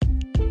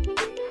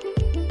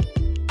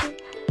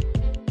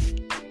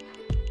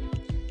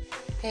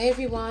Hey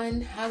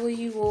everyone, how are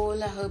you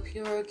all? I hope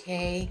you're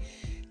okay.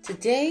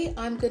 Today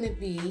I'm going to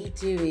be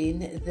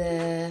doing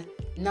the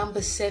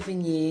number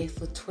 7 year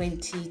for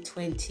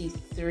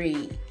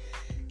 2023.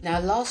 Now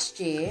last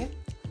year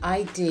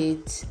I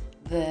did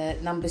the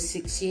number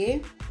 6 year,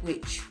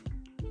 which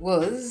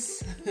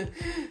was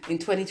in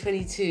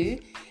 2022,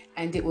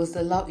 and it was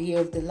the year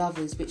of the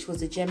lovers, which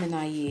was a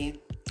Gemini year.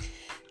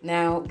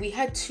 Now we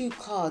had two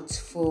cards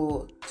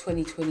for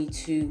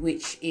 2022,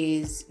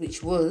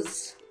 which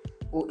was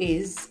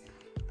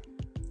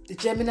the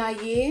Gemini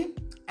year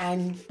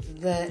and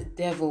the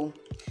Devil.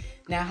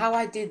 Now how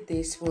I did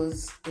this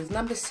was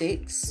number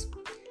 6.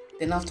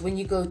 Then after, when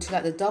you go to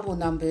like the double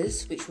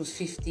numbers, which was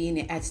 15,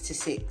 it adds to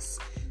 6.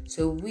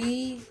 So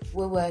we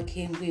were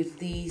working with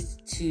these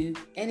two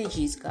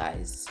energies,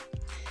 guys.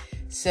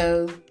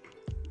 So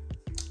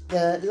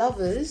the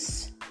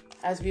lovers,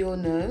 as we all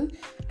know,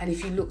 and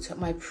if you looked at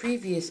my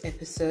previous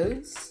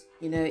episodes,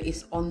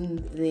 it's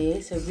on there,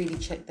 so really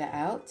check that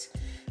out.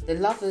 The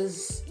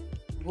lovers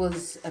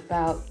was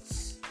about,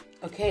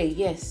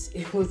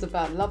 it was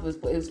about lovers,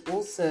 but it was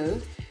also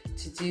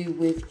to do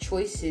with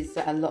choices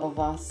that a lot of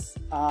us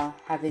are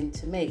having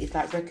to make. It's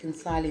like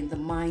reconciling the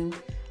mind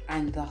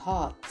and the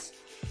heart.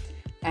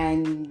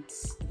 And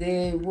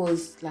there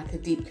was like a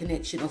deep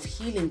connection of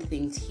healing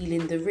things,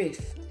 healing the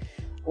rift,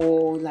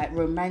 or like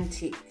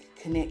romantic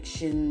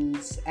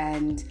connections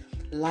and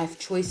life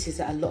choices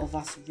that a lot of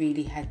us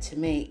really had to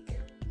make.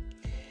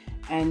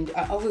 And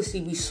obviously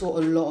we saw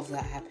a lot of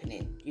that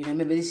happening.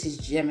 Remember, this is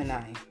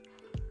Gemini.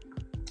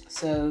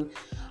 So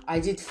I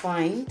did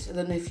find, I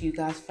don't know if you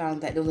guys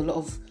found that there was a lot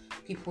of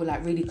people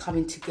like really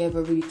coming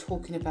together, really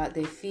talking about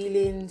their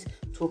feelings,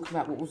 talking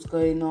about what was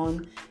going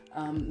on.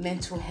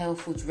 Mental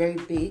health was very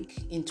big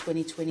in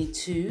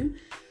 2022,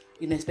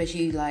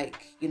 especially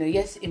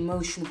yes,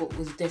 emotional, but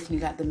was definitely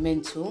like the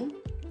mental.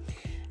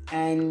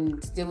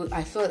 And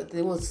I felt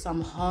there was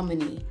some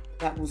harmony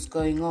that was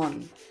going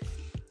on.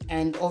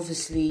 And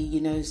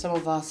obviously, some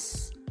of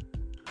us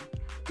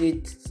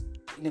did,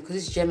 because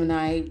it's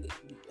Gemini,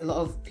 a lot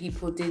of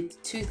people did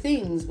two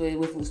things,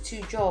 whether it was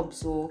two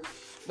jobs or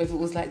whether it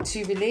was like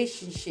two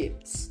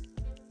relationships,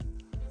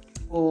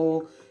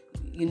 or,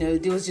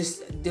 there was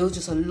just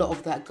a lot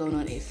of that going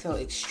on. It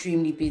felt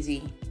extremely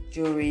busy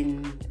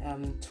during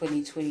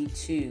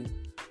 2022.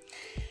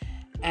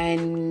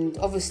 And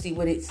obviously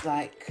when it's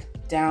like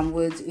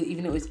downwards,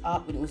 even though it was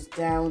up, when it was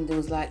down, there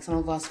was like some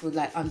of us were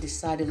like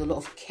undecided, a lot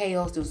of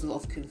chaos, there was a lot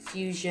of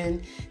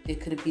confusion, there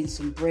could have been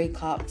some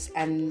breakups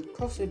and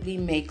possibly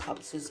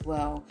makeups as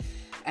well.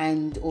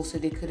 And also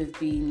there could have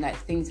been like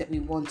things that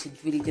we wanted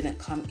really didn't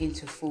come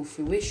into full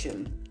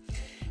fruition.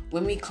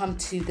 When we come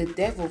to the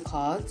Devil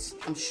cards,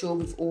 I'm sure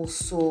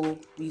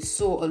we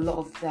saw a lot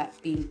of that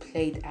being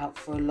played out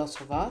for a lot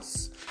of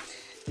us.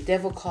 The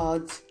Devil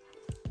card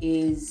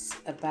is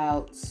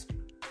about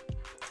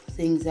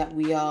things that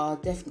we are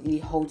definitely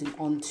holding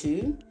on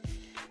to,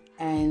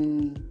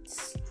 and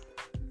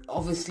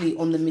obviously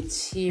on the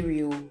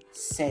material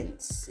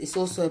sense. It's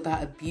also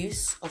about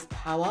abuse of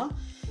power,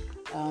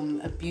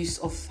 abuse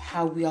of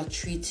how we are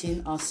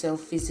treating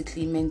ourselves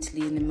physically,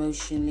 mentally and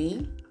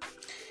emotionally.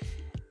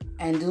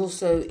 And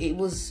also it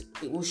was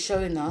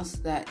showing us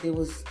that there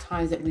was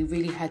times that we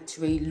really had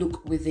to really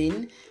look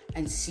within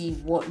and see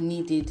what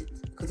needed,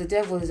 because the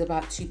Devil is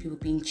about two people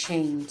being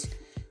chained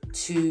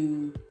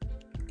to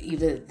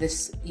either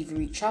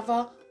each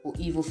other or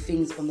evil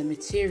things on the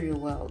material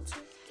world.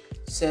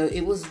 So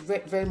it was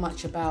very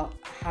much about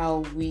how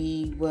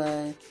we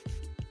were.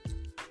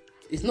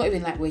 It's not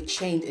even like we're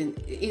chained, and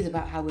it is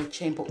about how we're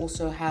chained, but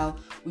also how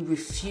we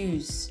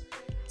refuse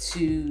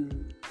to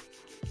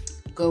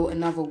go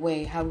another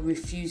way, how we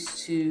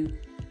refuse to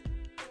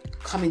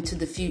come into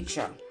the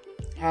future,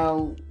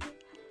 how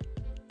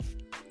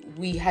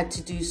we had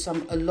to do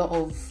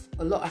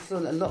I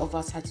feel a lot of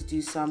us had to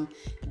do some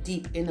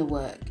deep inner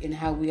work in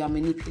how we are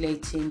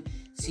manipulating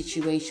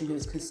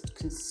situations,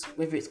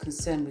 whether it's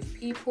concerned with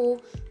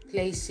people,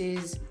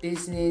 places,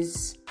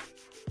 business,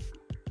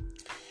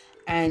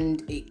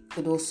 and it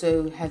could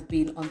also have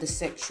been on the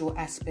sexual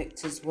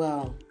aspect as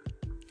well.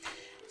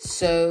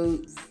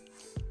 So,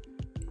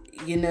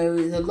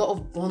 there's a lot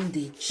of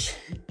bondage,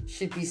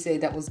 should we say,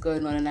 that was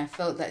going on, and I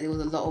felt that there was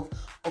a lot of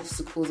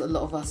obstacles a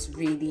lot of us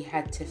really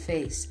had to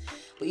face.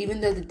 But even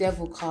though the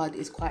Devil card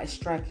is quite a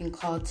striking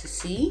card to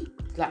see,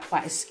 like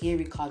quite a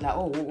scary card, like,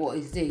 oh, what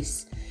is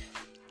this?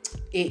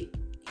 It,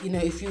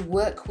 if you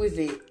work with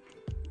it,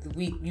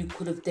 you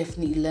could have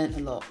definitely learned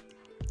a lot.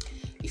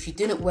 If you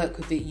didn't work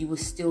with it, you were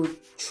still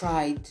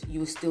tied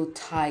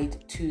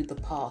to the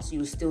past. You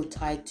were still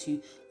tied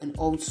to an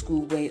old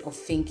school way of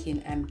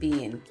thinking and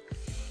being.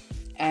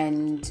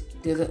 And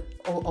there's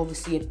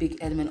obviously a big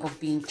element of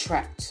being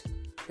trapped,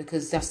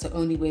 because that's the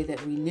only way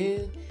that we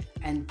knew,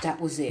 and that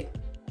was it.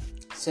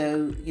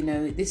 So,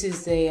 this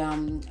is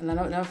and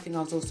another thing I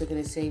was also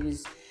going to say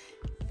was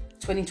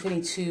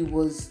 2022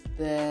 was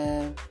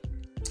the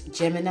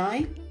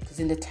Gemini, because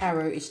in the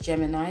tarot it's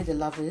Gemini, the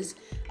lovers,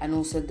 and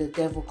also the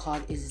Devil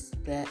card is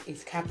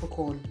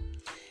Capricorn.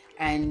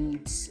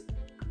 And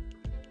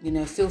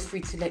feel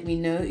free to let me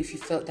know if you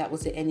felt that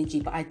was the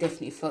energy, but I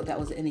definitely felt that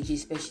was the energy,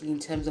 especially in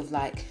terms of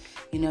like,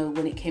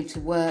 when it came to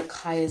work,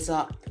 hires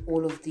up,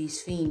 all of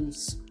these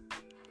themes.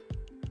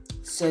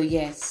 So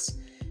yes,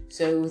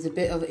 so it was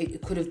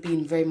it could have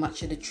been very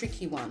much a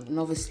tricky one. And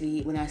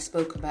obviously when I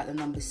spoke about the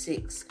number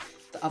 6,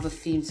 the other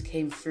themes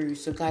came through.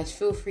 So guys,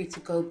 feel free to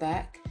go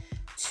back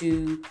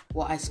to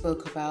what I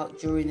spoke about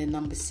during the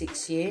number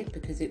 6 year,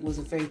 because it was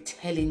a very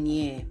telling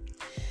year.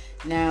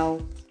 Now,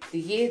 the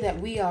year that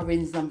we are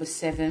in is number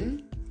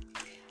 7,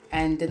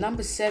 and the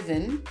number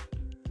 7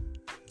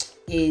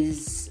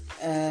 is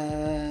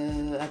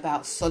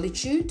about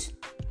solitude.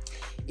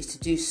 It's to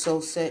do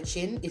soul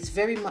searching. It's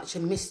very much a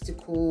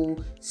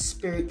mystical,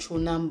 spiritual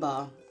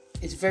number.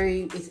 It's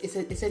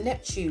a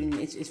Neptune.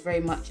 It's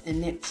very much a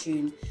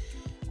Neptune,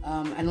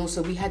 and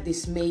also we had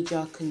this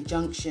major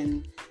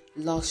conjunction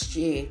last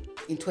year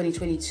in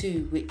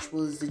 2022, which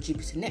was the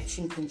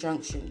Jupiter-Neptune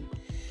conjunction.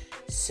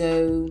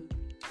 So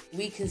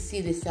we can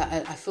see this,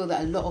 that I feel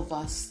that a lot of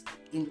us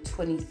in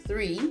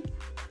 23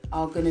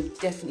 are going to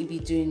definitely be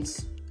doing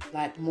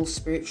like more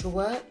spiritual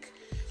work,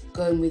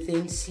 going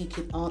within,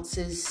 seeking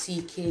answers,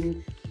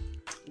 seeking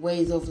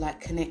ways of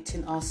like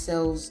connecting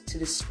ourselves to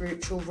the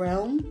spiritual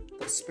realm,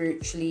 but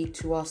spiritually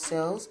to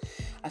ourselves.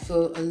 I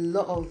feel a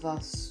lot of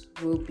us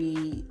will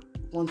be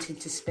wanting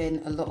to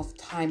spend a lot of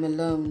time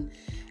alone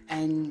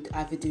and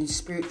either doing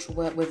spiritual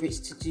work, whether it's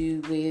to do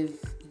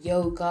with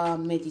yoga,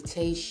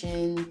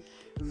 meditation,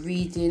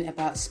 reading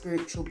about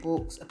spiritual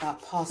books,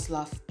 about past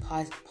life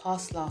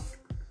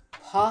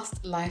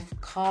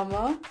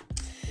karma.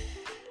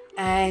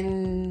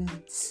 And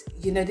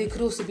there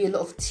could also be a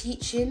lot of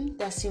teaching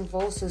that's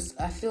involved. So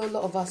I feel a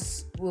lot of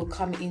us will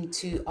come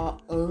into our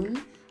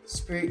own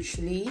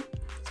spiritually,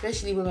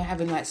 especially when we're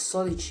having like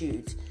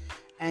solitude.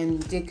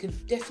 And there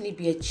could definitely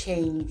be a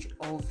change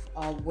of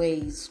our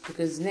ways,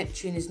 because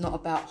Neptune is not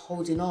about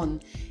holding on,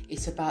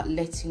 it's about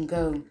letting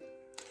go.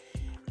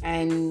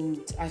 And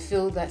I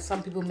feel that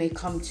some people may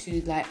come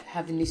to like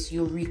having this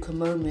eureka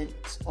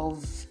moment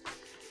of,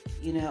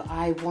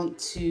 I want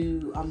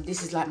to,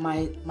 this is like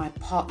my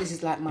part, this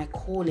is like my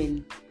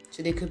calling.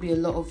 So there could be a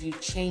lot of you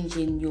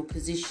changing your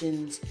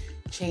positions,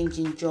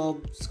 changing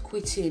jobs,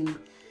 quitting,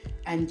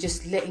 and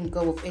just letting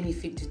go of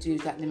anything to do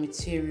with like the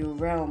material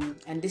realm.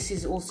 And this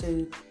is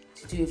also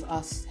to do with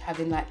us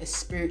having like a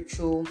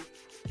spiritual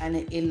and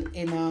an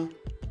inner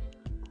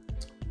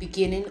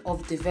beginning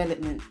of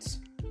development.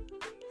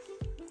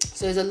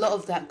 So there's a lot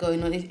of that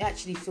going on. It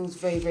actually feels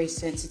very, very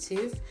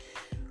sensitive.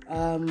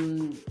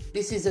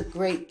 This is a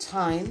great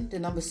time. The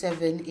number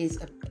 7 is,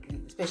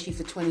 especially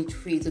for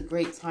 23, is a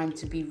great time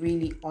to be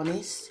really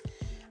honest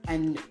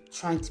and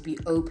trying to be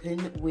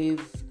open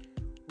with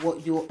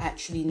what you're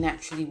actually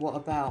naturally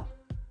about.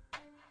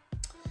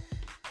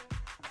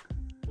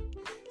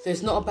 So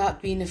it's not about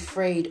being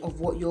afraid of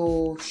what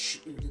you're.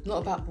 It's not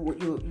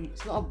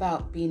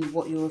about being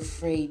what you're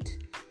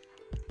afraid.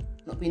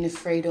 Not being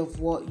afraid of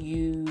what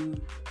you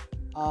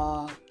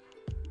are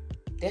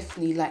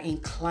definitely like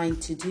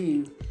inclined to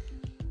do.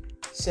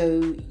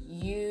 So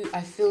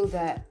I feel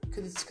that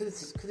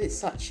because it's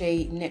such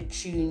a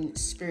Neptune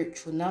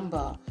spiritual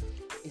number,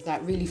 it's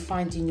like really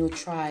finding your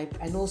tribe.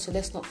 And also,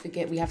 let's not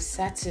forget, we have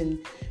Saturn,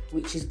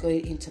 which is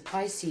going into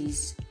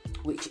Pisces,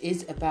 which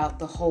is about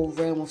the whole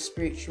realm of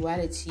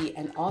spirituality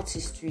and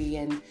artistry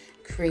and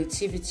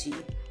creativity.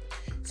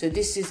 So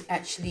this is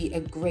actually a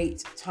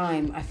great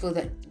time. I feel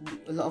that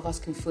a lot of us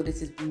can feel this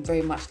has been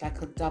very much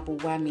like a double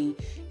whammy.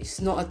 It's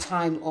not a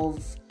time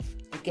of,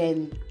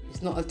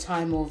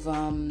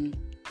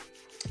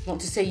 not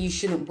to say you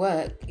shouldn't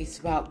work. It's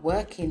about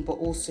working, but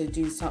also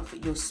doing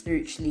something you're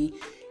spiritually,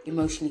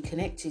 emotionally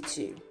connected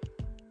to.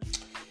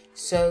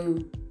 So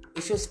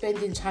if you're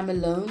spending time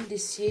alone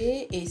this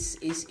year,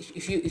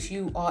 if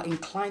you are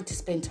inclined to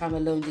spend time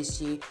alone this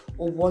year,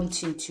 or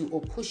wanting to, or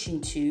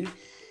pushing to,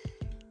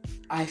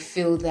 I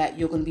feel that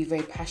you're going to be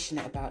very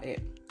passionate about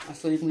it. I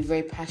feel you're going to be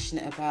very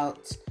passionate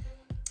about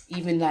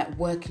even like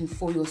working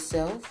for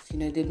yourself.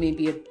 There may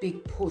be a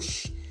big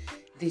push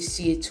this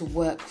year to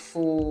work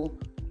for,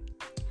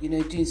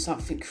 doing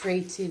something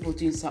creative or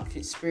doing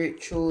something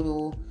spiritual,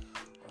 or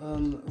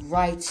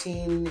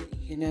writing,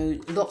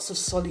 lots of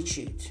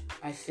solitude.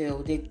 I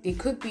feel there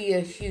could be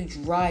a huge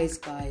rise,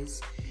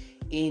 guys,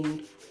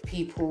 in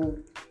people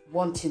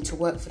wanting to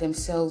work for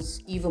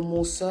themselves, even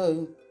more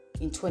so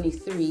in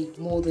 23,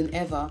 more than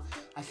ever.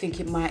 I think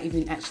it might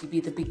even actually be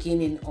the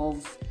beginning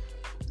of,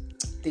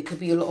 there could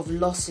be a lot of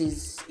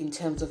losses in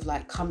terms of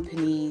like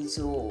companies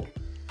or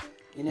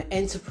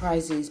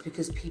enterprises,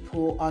 because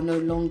people are no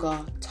longer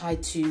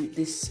tied to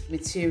this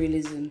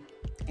materialism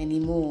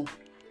anymore.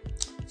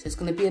 So it's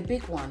going to be a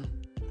big one.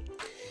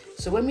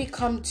 So when we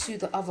come to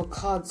the other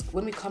cards,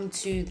 when we come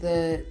to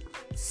the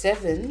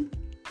 7,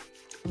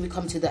 when we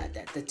come to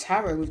the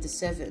tarot with the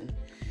 7,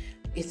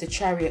 it's the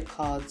Chariot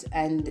cards,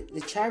 and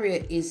the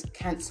Chariot is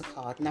Cancer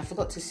card. And I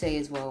forgot to say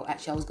as well,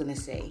 actually I was going to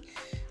say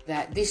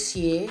that this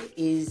year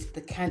is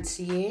the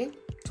Cancer year.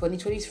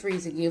 2023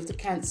 is the year of the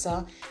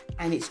Cancer,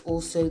 and it's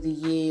also the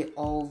year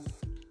of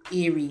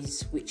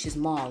Aries, which is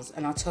Mars,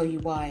 and I'll tell you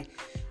why.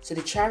 So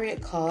the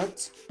Chariot card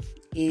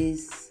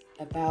is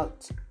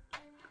about,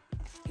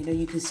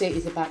 you can say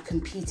it's about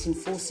competing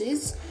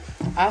forces.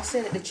 I'll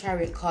say that the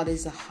Chariot card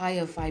is a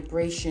higher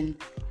vibration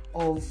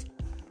of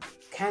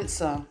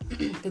Cancer,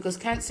 because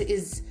Cancer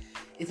is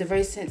a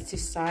very sensitive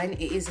sign.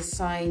 It is a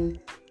sign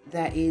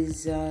that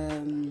is,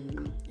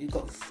 you've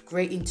got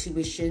great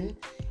intuition.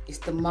 It's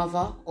the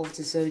mother of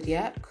the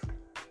zodiac.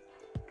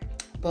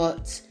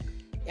 But,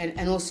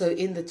 and also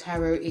in the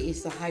tarot, it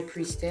is the high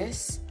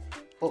priestess.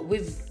 But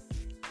with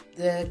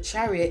the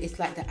Chariot, it's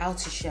like the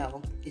outer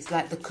shell. It's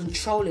like the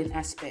controlling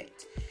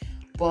aspect.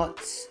 But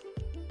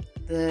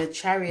the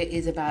Chariot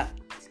is about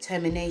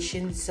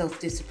determination,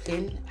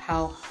 self-discipline,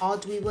 how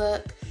hard we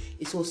work.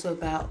 It's also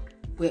about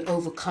we're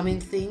overcoming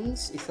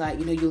things. It's like,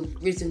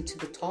 you've risen to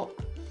the top.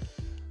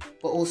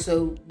 But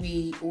also,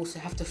 we also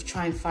have to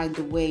try and find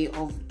a way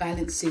of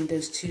balancing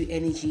those two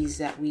energies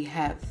that we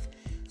have.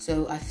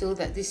 So I feel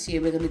that this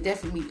year we're going to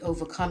definitely be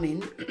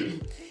overcoming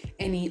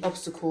any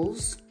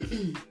obstacles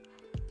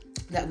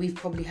that we've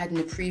probably had in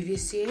the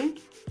previous year.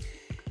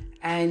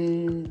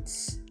 And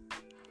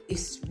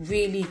it's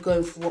really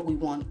going for what we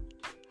want.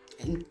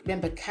 And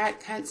remember,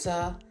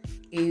 Cancer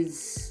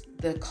is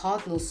the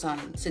cardinal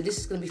sign. So this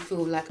is going to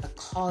feel like a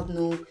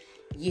cardinal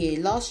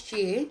year. Last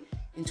year,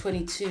 in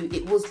 22,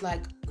 it was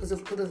like, because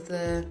of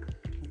the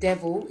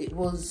devil, it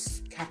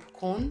was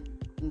Capricorn,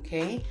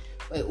 okay?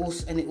 But it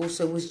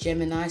also was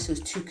Gemini, so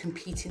it's two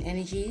competing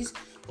energies.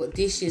 But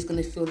this year is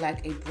going to feel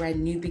like a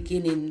brand new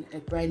beginning, a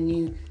brand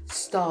new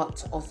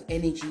start of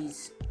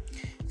energies.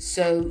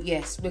 So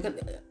yes, there's going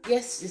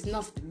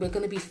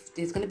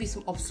to be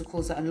some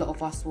obstacles that a lot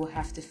of us will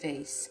have to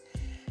face,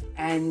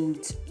 and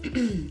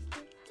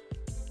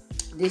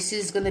this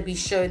is going to be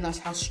showing us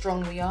how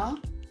strong we are.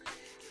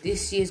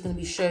 This year is going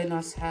to be showing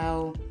us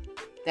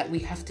that we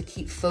have to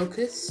keep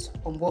focused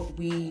on what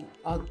we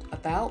are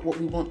about, what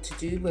we want to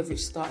do, whether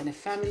it's starting a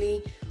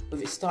family,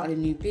 whether it's starting a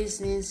new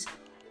business,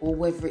 or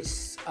whether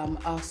it's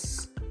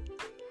us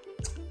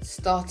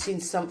starting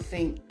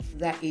something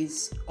that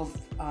is of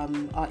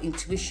our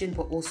intuition,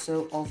 but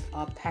also of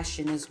our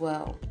passion as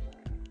well.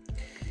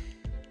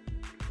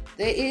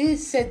 It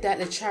is said that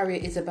the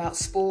Chariot is about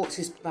sports,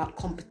 it's about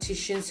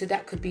competition, so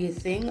that could be a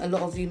thing. A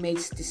lot of you may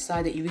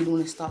decide that you really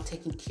want to start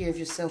taking care of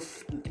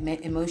yourself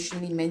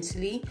emotionally,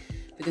 mentally,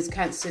 because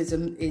Cancer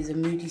is a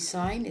moody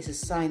sign. It's a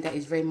sign that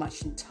is very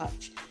much in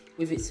touch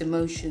with its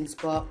emotions,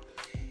 but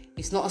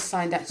it's not a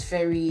sign that's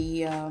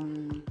very,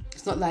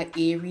 it's not like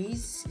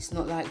Aries. It's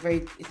not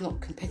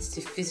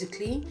competitive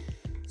physically.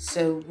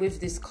 So with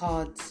this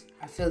card,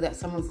 I feel that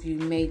some of you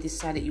may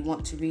decide that you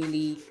want to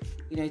really,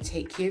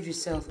 take care of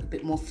yourself a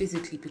bit more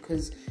physically,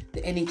 because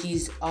the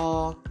energies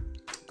are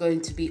going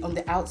to be, on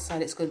the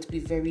outside, it's going to be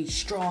very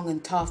strong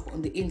and tough, but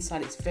on the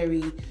inside, it's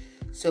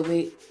so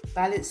we're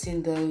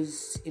balancing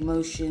those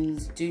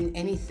emotions, doing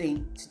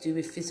anything to do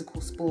with physical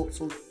sports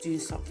or doing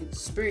something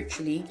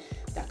spiritually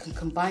that can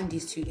combine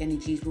these two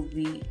energies will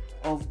be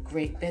of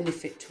great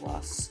benefit to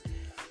us.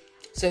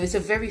 So it's a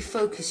very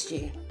focused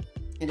year.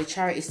 And the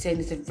Chariot is saying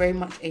it's very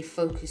much a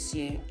focused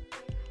year.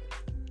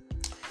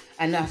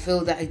 And I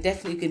feel that it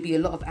definitely could be a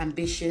lot of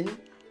ambition,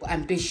 but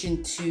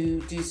ambition to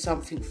do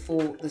something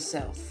for the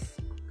self.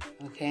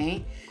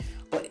 Okay?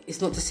 But it's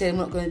not to say I'm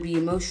not going to be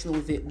emotional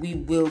with it. We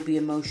will be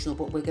emotional,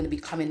 but we're going to be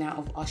coming out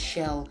of our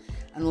shell.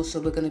 And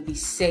also we're going to be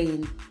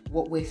saying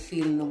what we're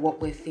feeling and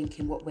what we're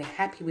thinking, what we're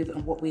happy with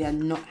and what we are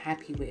not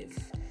happy with.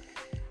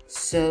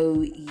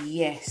 So,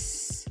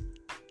 yes.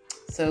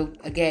 So,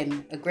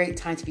 again, a great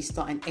time to be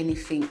starting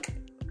anything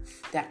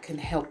that can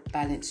help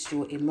balance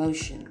your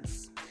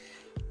emotions.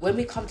 When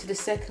we come to the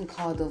second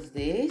card of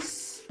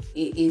this,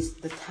 it is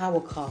the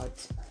Tower card.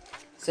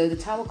 So the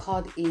Tower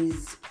card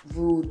is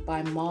ruled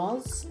by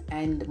Mars,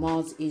 and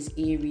Mars is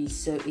Aries,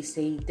 so it's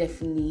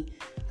definitely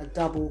a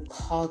double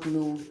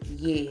cardinal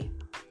year.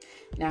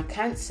 Now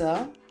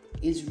Cancer's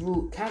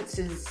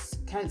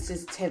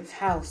 10th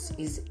house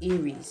is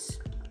Aries,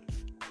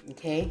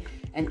 okay,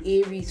 and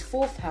Aries'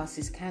 4th house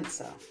is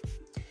Cancer.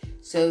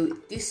 So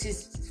this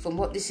is, from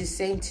what this is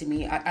saying to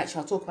me,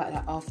 I'll talk about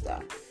that after.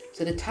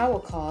 So the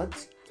Tower card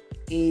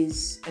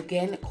is,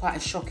 again, quite a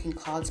shocking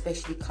card,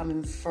 especially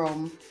coming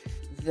from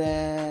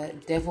the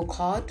Devil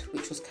card,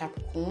 which was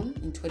Capricorn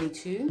in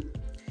 22.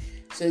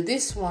 So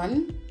this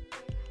one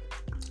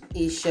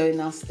is showing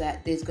us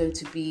that there's going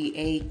to be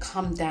a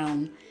come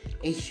down,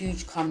 a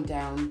huge come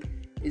down.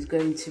 There's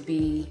going to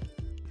be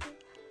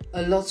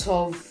a lot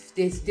of,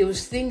 there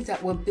was things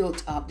that were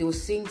built up. There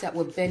was things that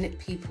were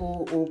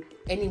people or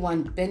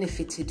anyone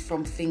benefited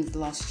from things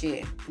last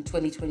year in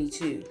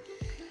 2022.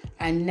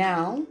 And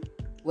now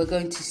we're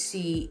going to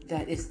see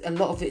that a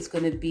lot of it's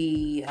going to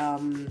be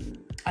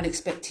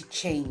unexpected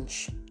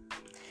change.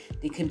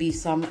 There can be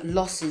some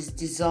losses,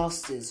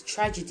 disasters,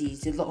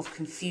 tragedies, a lot of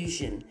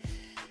confusion.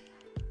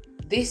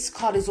 This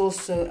card is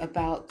also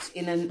about,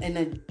 in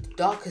a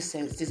darker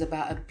sense, is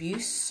about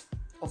abuse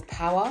of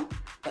power,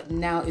 but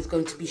now it's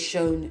going to be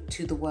shown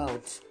to the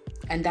world.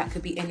 And that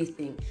could be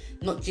anything,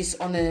 not just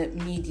on a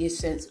media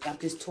sense. I'm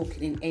just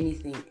talking in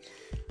anything.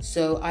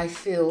 So I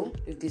feel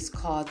with this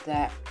card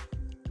that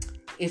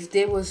if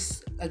there were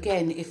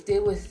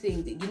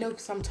things that,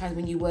 sometimes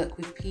when you work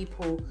with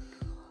people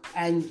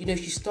and,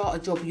 if you start a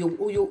job,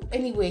 you're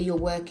anywhere you're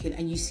working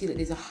and you see that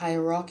there's a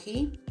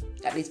hierarchy,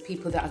 that there's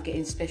people that are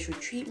getting special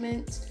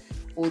treatment,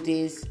 or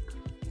there's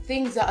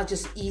things that are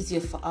just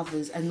easier for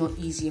others and not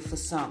easier for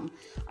some.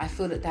 I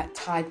feel that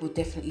tide will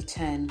definitely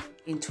turn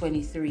in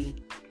 23.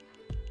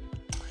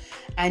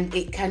 And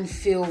it can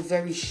feel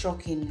very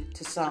shocking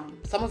to some.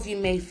 Some of you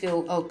may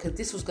feel, because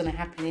this was going to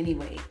happen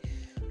anyway.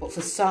 But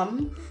for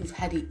some who've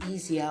had it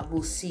easier,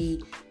 will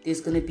see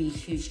there's going to be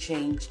huge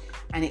change.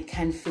 And it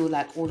can feel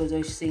like all of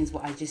those things,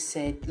 what I just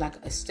said, like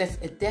a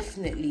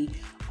definitely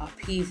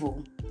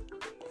upheaval.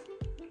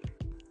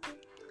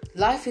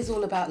 Life is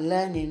all about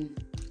learning.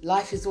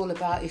 Life is all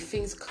about if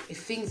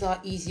things are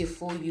easier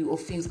for you, or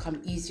things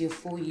come easier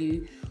for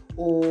you,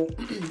 or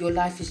your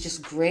life is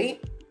just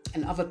great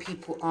and other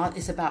people aren't.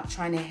 It's about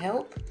trying to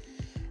help.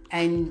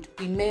 And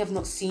we may have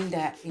not seen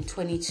that in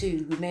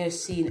 22. We may have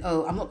seen,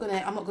 I'm not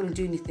gonna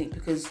do anything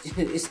because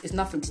it's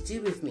nothing to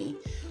do with me,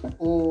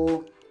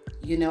 or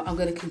I'm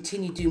gonna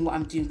continue doing what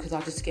I'm doing because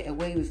I'll just get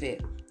away with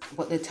it.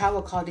 But the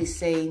Tower card is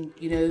saying,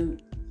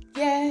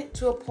 yeah,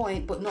 to a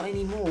point, but not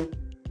anymore.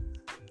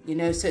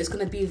 So it's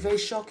gonna be very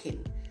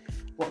shocking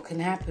what can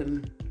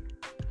happen.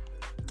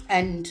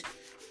 And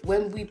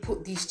when we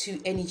put these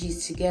two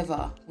energies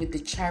together with the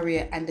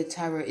Chariot and the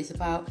Tarot, it's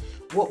about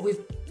what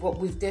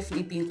we've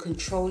definitely been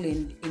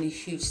controlling in a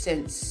huge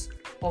sense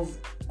of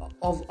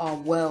our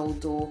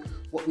world, or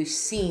what we've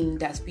seen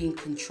that's being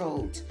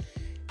controlled.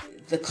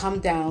 The come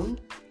down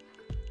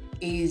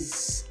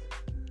is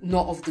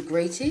not of the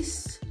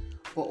greatest,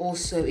 but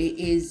also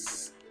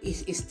it's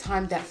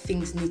time that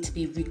things need to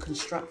be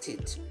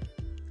reconstructed.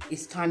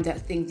 It's time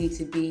that things need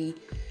to be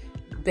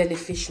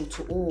beneficial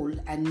to all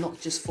and not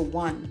just for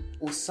one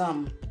or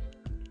some.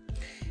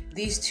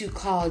 These two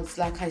cards,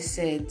 like I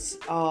said,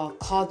 are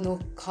cardinal,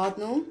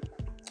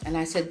 and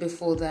I said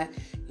before that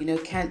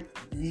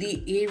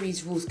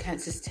Aries rules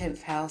Cancer's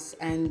 10th house,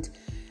 and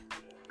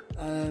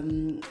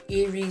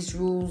Aries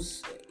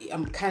rules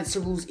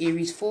Cancer rules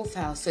Aries 4th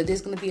house. So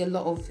there's going to be a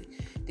lot of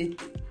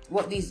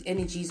what these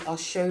energies are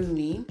showing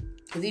me,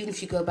 because even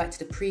if you go back to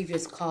the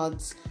previous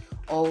cards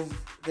of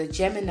the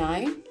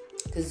Gemini,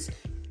 because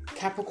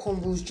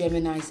Capricorn rules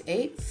Gemini's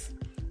 8th,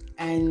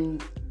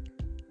 and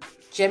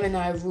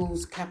Gemini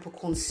rules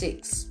Capricorn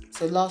 6th.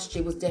 So last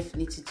year was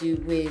definitely to do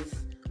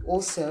with,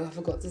 also, I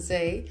forgot to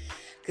say,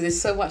 because there's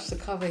so much to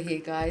cover here,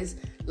 guys.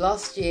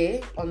 Last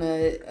year, on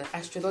an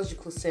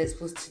astrological sense,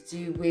 was to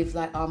do with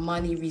like our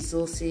money,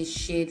 resources,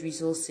 shared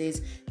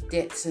resources,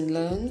 debts and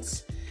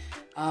loans.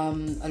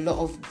 A lot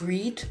of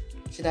greed,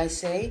 should I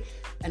say,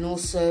 and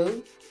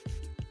also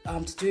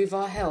to do with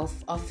our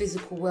health, our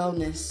physical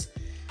wellness,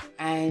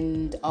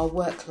 and our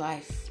work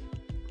life.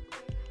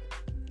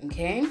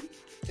 Okay,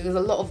 so there's a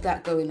lot of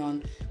that going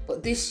on.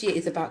 But this year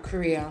is about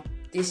career.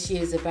 This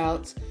year is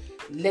about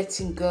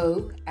letting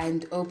go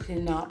and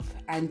opening up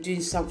and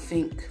doing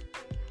something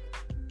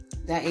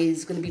that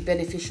is going to be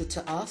beneficial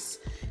to us.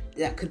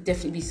 That could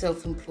definitely be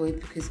self-employed,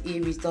 because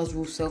Aries does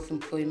rule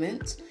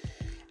self-employment.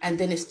 And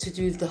then it's to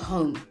do with the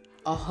home,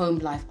 our home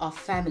life, our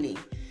family,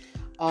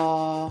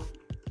 our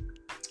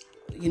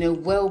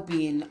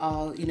well-being,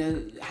 our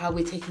how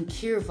we're taking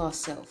care of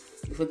ourselves.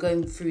 If we're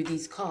going through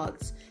these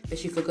cards,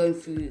 especially if we're going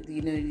through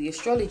the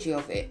astrology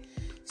of it.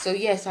 So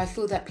yes, I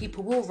feel that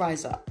people will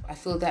rise up. I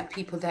feel that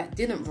people that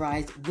didn't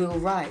rise will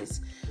rise.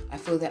 I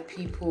feel that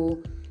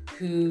people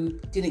who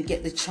didn't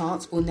get the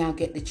chance will now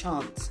get the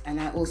chance. And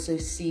I also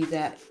see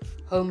that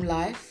home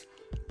life,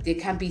 there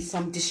can be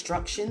some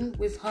destruction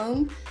with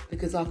home,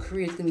 because our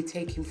career is going to be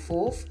taken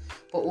forth.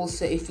 But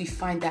also, if we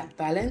find that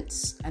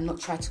balance and not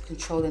try to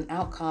control an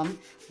outcome,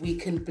 we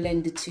can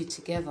blend the two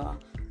together,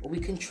 or we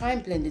can try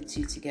and blend the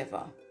two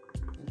together.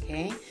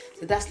 Okay,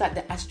 so that's like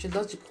the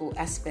astrological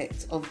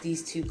aspect of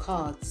these two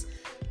cards.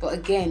 But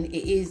again,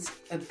 it is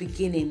a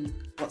beginning,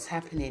 what's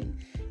happening.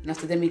 And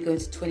after then we go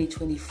into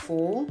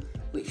 2024,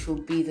 which will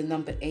be the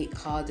number 8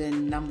 card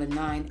and number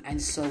 9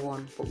 and so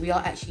on. But we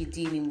are actually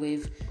dealing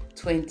with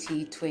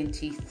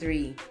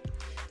 2023.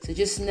 So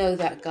just know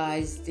that,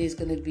 guys, there's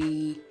going to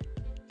be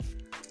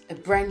a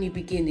brand new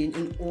beginning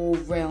in all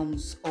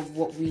realms of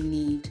what we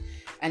need.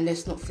 And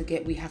let's not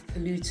forget, we have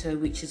Pluto,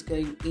 which is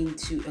going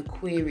into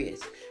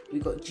Aquarius.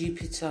 We've got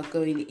Jupiter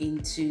going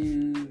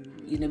into,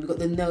 we've got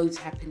the nodes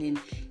happening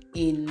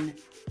in,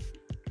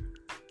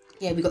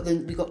 we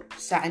got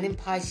Saturn in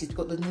Pisces. We've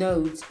got the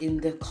nodes in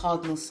the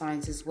cardinal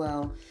signs as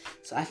well.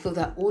 So I feel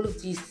that all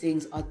of these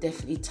things are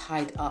definitely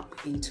tied up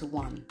into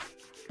one.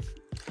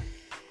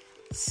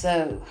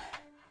 So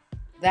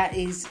that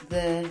is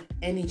the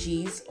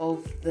energies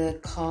of the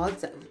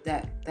cards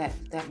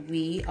that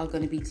we are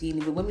going to be dealing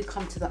with. When we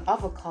come to the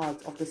other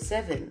cards of the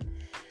 7,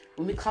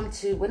 when it comes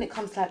to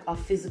like our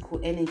physical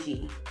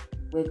energy,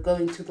 we're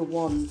going to the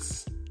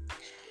wands.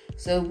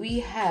 So we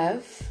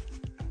have,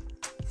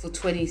 for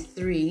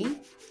 23,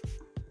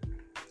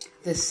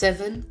 the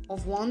Seven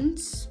of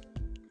Wands.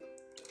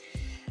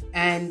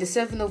 And the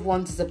Seven of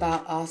Wands is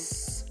about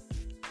us.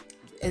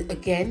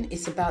 Again,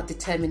 it's about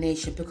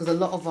determination, because there's a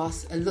lot of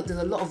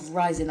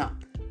rising up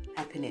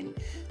happening.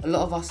 There's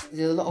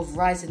a lot of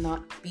rising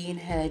up, being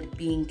heard,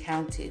 being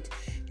counted.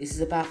 This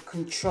is about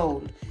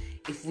control.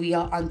 If we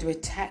are under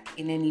attack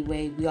in any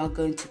way, we are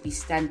going to be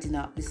standing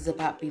up. This is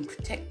about being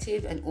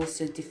protective and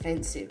also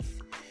defensive.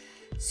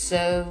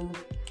 So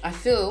I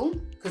feel,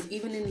 because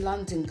even in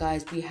London,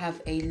 guys, we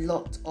have a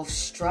lot of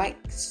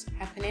strikes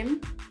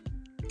happening.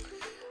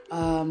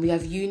 We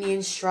have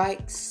union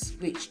strikes,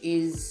 which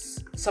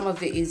is, some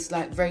of it is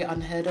like very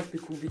unheard of,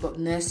 because we've got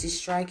nurses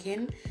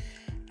striking.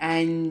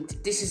 And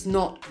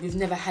we've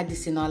never had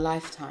this in our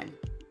lifetime.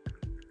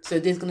 So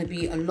there's going to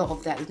be a lot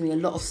of that. There's going to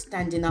be a lot of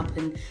standing up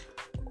and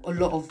a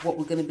lot of what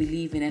we're going to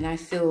believe in. And I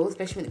feel,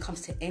 especially when it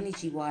comes to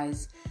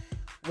energy-wise,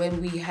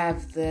 when we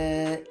have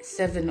the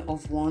Seven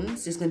of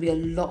Wands, there's going to be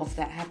a lot of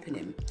that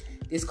happening.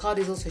 This card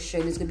is also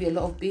showing there's going to be a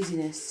lot of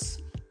busyness.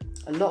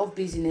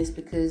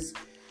 Because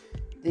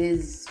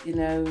there's,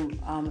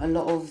 a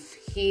lot of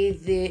here,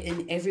 there,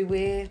 and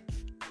everywhere.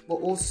 But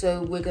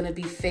also there's going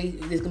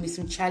to be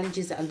some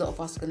challenges that a lot of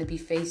us are going to be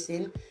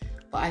facing.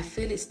 But I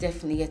feel it's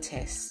definitely a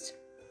test.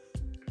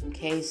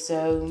 Okay,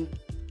 so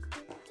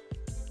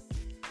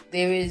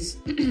there is,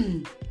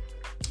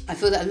 I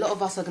feel that a lot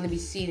of us are going to be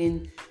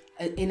seeing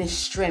an inner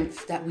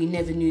strength that we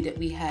never knew that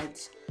we had.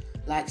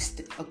 Like,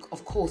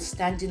 of course,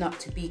 standing up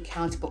to be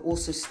counted, but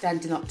also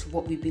standing up to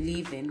what we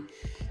believe in.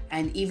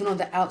 And even on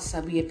the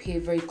outside, we appear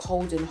very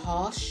cold and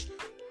harsh.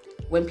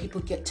 When people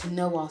get to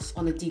know us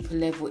on a deeper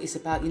level, it's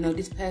about,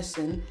 this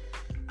person,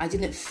 I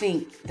didn't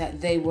think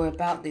that they were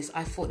about this.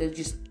 I thought they were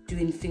just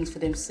doing things for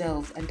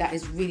themselves. And that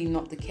is really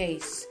not the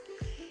case.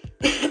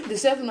 The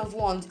Seven of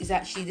Wands is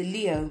actually the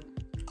Leo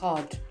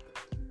card.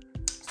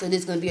 So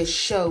there's going to be a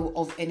show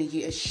of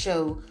energy, a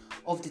show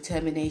of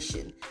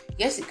determination.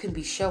 Yes, it can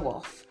be show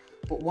off,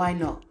 but why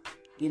not?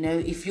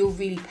 If you're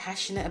really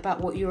passionate about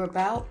what you're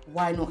about,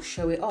 why not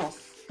show it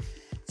off?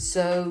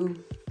 So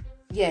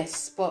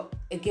yes, but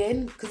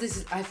again,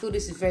 because I feel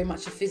this is very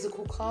much a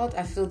physical card.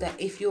 I feel that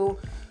if you're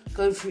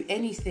going through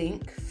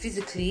anything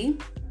physically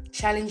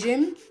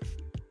challenging,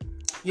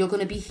 you're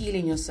going to be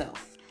healing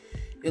yourself.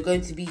 You're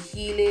going to be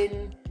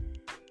healing,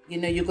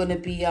 you're going to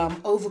be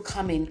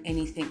overcoming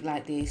anything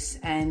like this.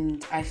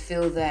 And I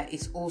feel that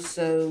it's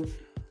also,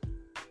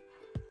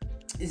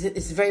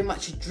 it's very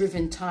much a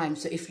driven time.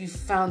 So if you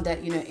found that,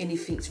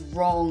 anything's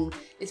wrong,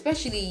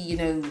 especially,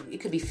 it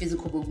could be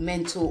physical or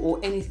mental or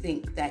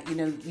anything that,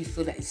 you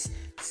feel that it's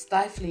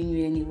stifling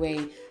you in any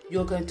way,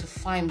 you're going to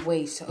find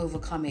ways to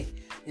overcome it.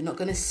 You're not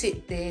going to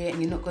sit there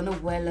and you're not going to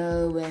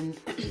wallow. And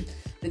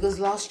because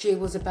last year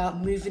was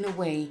about moving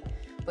away.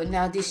 But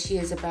now this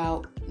year is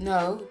about,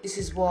 last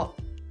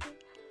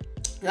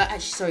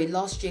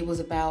year was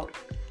about,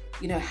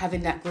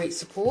 having that great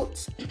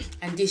support.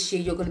 And this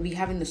year you're going to be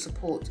having the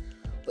support,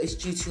 but it's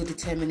due to your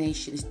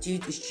determination. It's due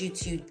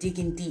to you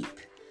digging deep.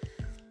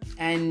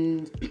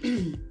 And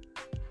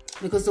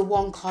because the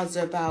Wand cards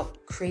are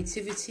about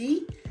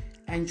creativity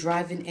and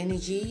driving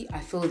energy, I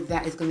feel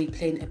that is going to be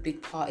playing a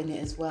big part in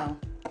it as well.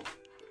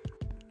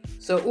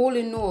 So all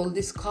in all,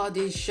 this card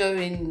is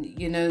showing,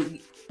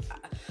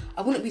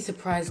 I wouldn't be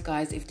surprised,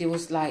 guys, if there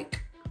was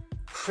like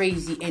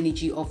crazy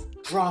energy of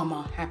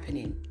drama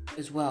happening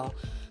as well.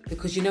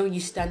 Because when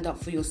you stand up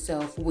for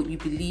yourself or what you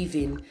believe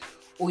in,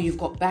 or you've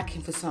got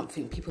backing for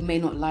something, people may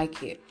not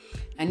like it.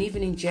 And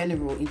even in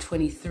general, in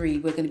 23,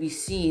 we're going to be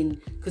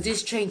seeing, because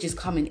this change is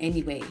coming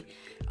anyway,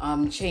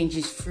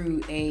 changes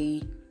through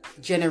a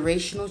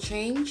generational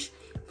change,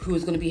 who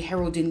is going to be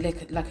heralding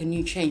like a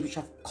new change, which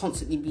I've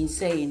constantly been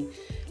saying.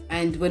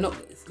 And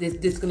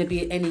there's going to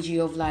be an energy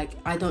of like,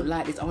 I don't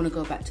like this, I want to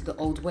go back to the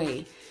old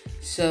way.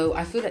 So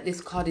I feel that this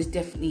card is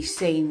definitely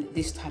saying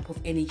this type of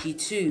energy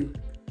too.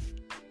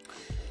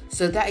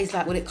 So that is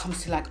like when it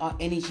comes to like our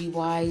energy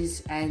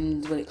wise,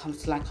 and when it comes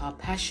to like our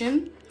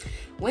passion.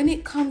 When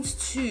it comes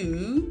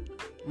to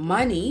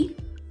money,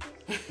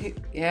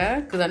 yeah,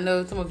 because I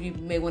know some of you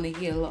may want to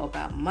hear a lot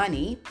about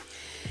money.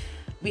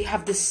 We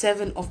have the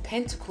Seven of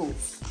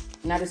Pentacles.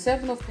 Now the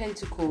Seven of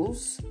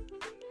Pentacles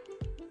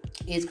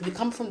we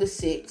come from the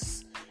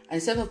 6, and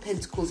the Seven of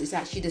Pentacles is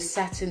actually the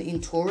Saturn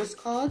in Taurus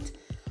card.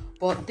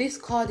 But this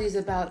card is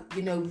about,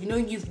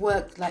 you've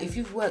worked, like if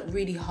you've worked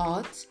really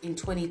hard in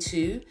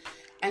 22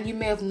 and you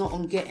may have not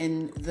on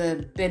getting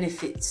the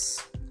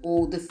benefits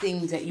or the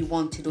things that you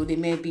wanted, or there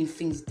may have been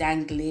things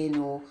dangling,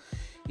 or,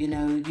 you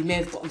may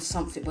have gotten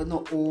something, but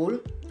not all.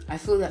 I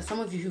feel that some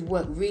of you who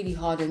worked really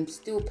hard and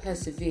still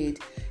persevered,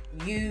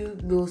 you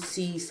will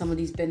see some of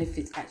these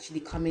benefits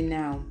actually coming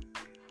now.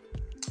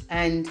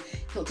 And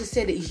not to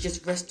say that you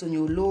just rest on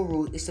your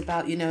laurel. It's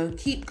about,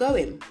 keep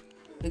going,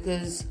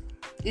 because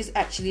it's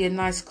actually a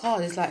nice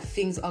card. It's like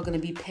things are going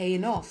to be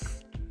paying off.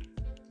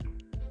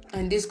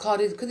 And this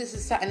card is, because it's a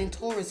Saturn in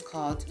Taurus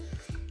card,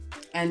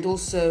 and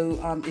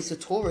also it's a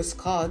Taurus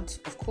card,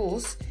 of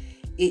course,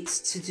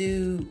 it's to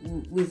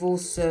do with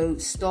also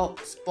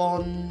stocks,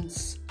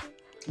 bonds,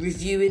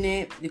 reviewing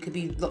it. There could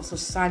be lots of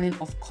signing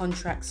of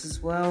contracts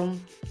as well.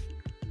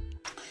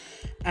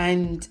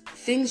 And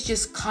things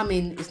just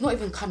coming, it's not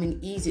even coming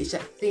easy, it's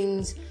that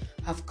things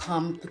have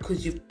come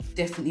because you've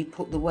definitely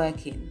put the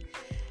work in.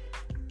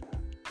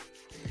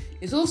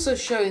 It's also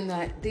showing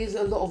that there's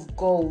a lot of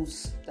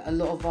goals that a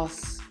lot of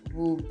us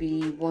will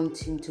be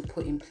wanting to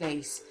put in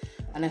place.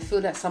 And I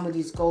feel that some of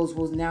these goals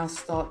will now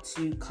start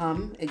to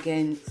come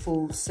again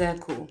full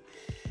circle.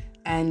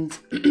 And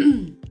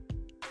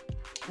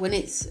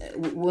when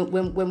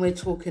we're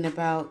talking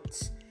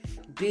about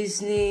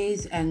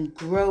business and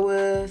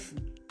growth,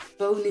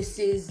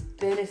 bonuses,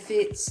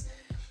 benefits,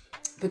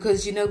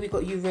 because we've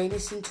got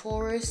Uranus in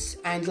Taurus,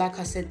 and like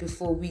I said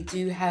before, we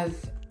do have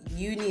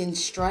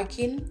unions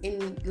striking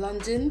in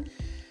London,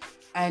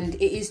 and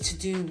it is to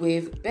do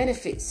with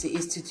benefits, it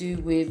is to do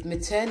with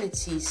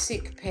maternity,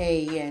 sick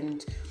pay,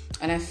 and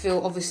I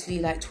feel obviously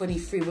like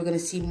 23 we're going to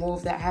see more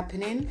of that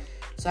happening.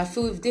 So I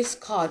feel with this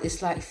card,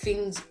 it's like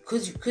things,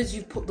 because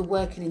you put the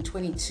work in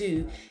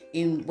 22,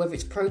 in whether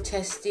it's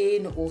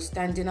protesting or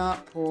standing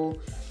up, or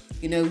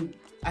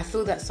I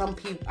feel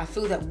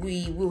that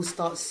we will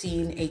start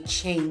seeing a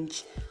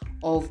change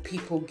of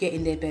people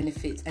getting their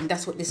benefits, and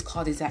that's what this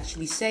card is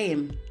actually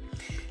saying.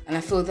 And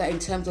I feel that in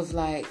terms of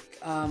like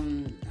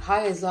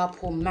hires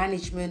up or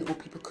management or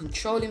people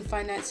controlling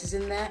finances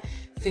in there,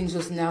 things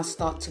will now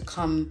start to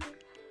come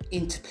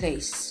into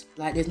place.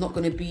 Like there's not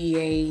going to be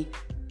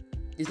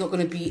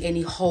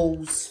any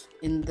holes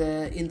in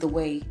the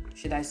way,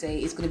 should I say.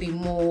 It's going to be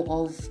more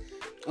of,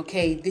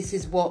 okay, this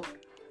is what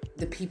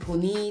the people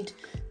need,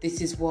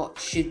 this is what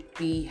should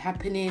be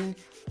happening,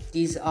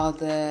 this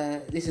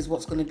is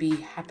what's going to be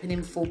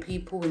happening for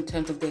people in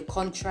terms of their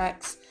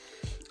contracts,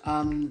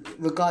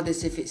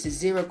 regardless if it's a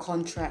zero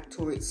contract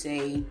or it's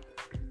any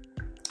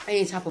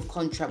type of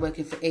contract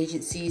working for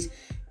agencies.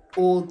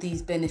 All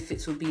these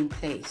benefits will be in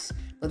place.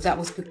 But that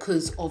was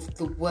because of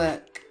the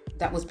work,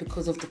 that was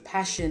because of the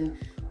passion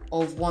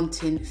of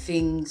wanting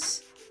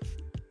things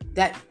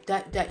that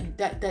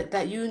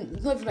you,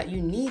 not even that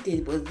you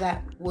needed, but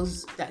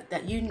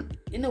that you,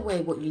 in a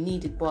way, what you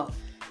needed, but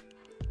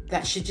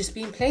that should just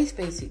be in place,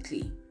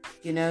 basically,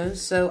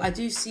 So I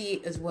do see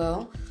it as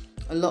well,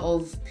 a lot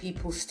of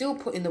people still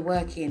putting the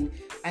work in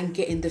and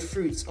getting the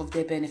fruits of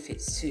their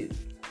benefits too.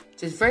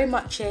 So it's very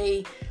much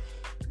it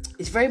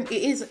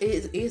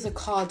is a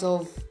card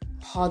of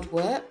hard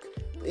work.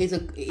 It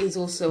is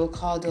also a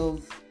card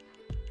of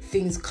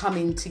things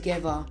coming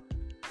together,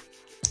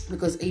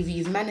 because either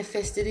you've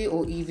manifested it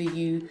or either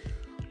you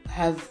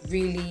have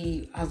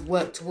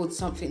worked towards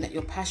something that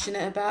you're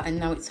passionate about and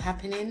now it's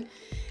happening.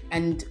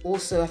 And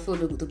also I feel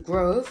the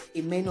growth,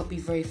 it may not be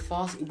very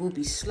fast, it will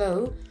be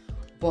slow,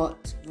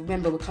 but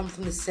remember, we're coming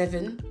from the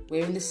 7,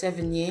 we're in the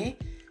 7 year,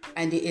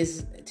 and it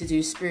is to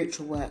do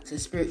spiritual work. So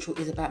spiritual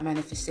is about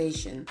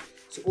manifestation.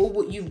 So all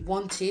what you've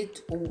wanted,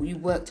 or what you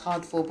worked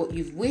hard for, what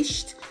you've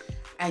wished,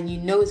 and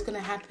it's going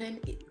to happen,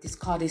 this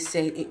card is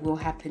saying it will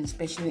happen,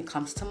 especially when it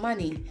comes to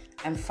money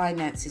and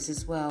finances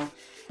as well.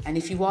 And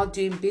if you are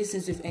doing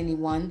business with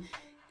anyone,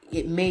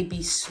 it may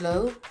be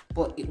slow,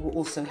 but it will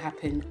also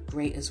happen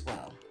great as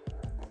well.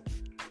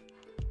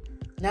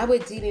 Now we're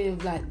dealing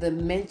with like the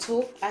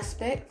mental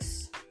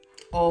aspects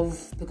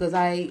of, because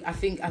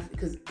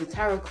because the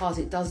tarot cards,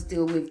 it does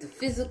deal with the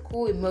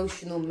physical,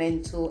 emotional,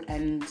 mental,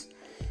 and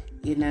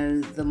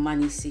the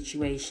money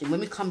situation. When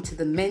we come to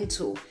the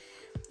mental,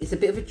 it's a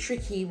bit of a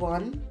tricky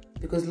one,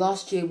 because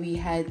last year we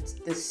had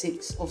the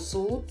 6 of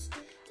Swords,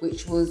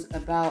 which was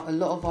about a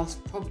lot of us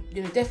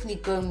definitely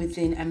going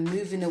within and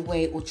moving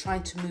away, or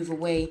trying to move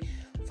away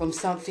from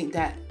something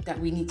that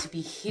we need to be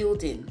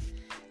healed in.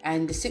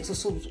 And the 6 of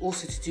Swords was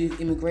also to do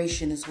with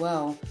immigration as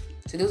well.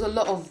 So there was a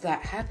lot of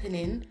that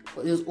happening,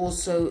 but there was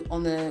also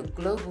on a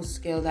global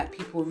scale that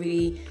people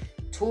really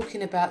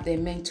talking about their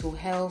mental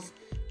health,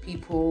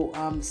 people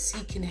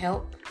seeking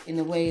help in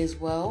a way as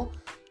well,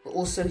 but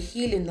also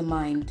healing the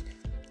mind.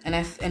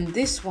 And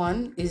this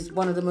one is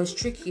one of the most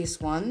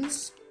trickiest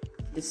ones.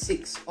 The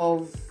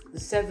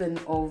 7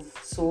 of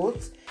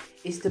Swords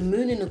is the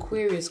Moon in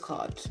Aquarius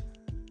card.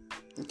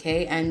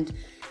 Okay, and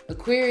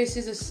Aquarius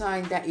is a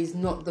sign that is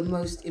not the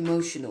most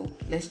emotional.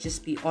 Let's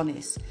just be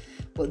honest.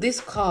 But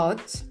this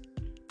card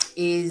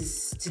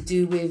is to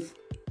do with,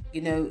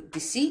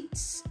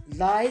 deceits,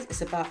 lies.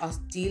 It's about us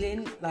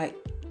being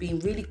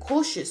really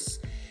cautious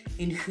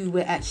in who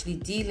we're actually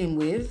dealing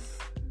with.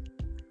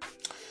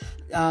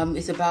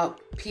 It's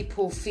about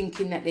people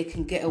thinking that they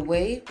can get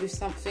away with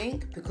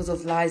something because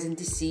of lies and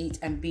deceit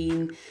and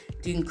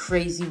doing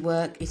crazy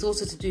work. It's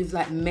also to do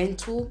with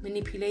mental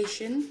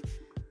manipulation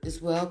as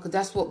well, because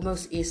that's what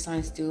most air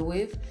signs deal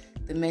with,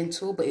 the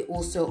mental. But it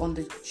also, on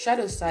the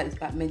shadow side, is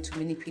about mental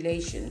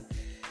manipulation.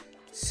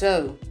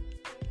 So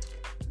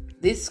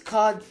this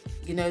card,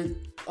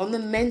 on the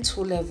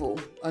mental level,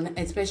 and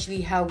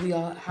especially how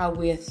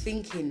we're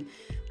thinking,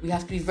 we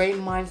have to be very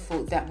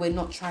mindful that we're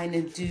not trying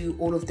to do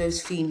all of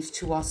those themes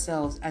to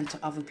ourselves and to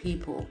other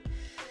people.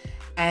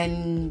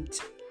 And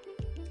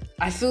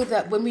I feel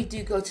that when we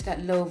do go to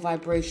that lower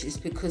vibration, it's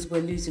because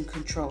we're losing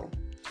control.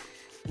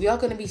 We are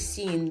going to be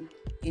seeing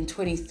in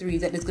 23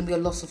 that there's going to be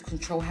a loss of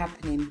control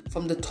happening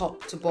from the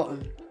top to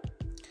bottom.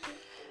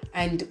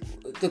 And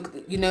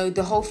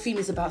the whole theme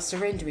is about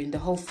surrendering. The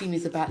whole theme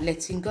is about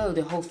letting go.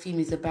 The whole theme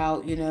is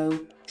about,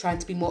 trying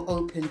to be more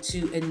open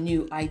to a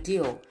new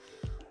ideal.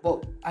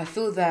 But I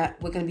feel that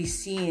we're going to be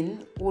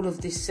seeing all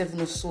of this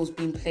Seven of Swords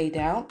being played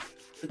out,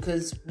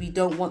 because we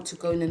don't want to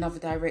go in another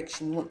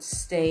direction. We want to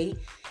stay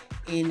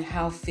in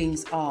how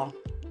things are.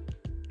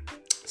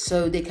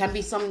 So there can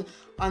be some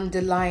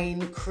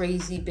underlying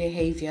crazy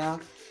behavior.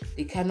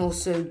 There can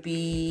also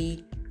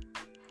be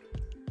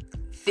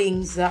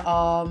things that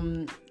are,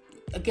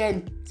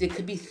 again, there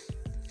could be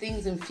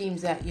things and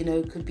themes that,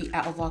 could be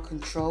out of our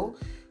control.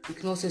 We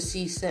can also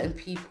see certain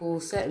people,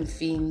 certain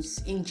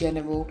themes in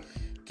general,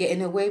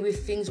 getting away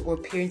with things or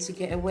appearing to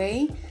get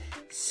away.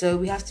 So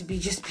we have to be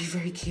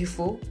very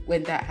careful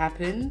when that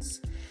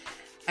happens.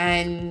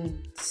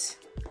 And,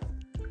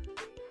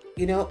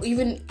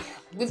 even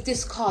with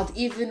this card,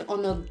 even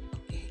on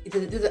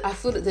I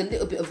feel that there's a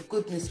little bit of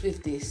goodness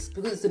with this,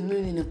 because it's the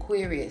moon in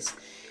Aquarius,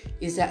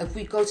 is that if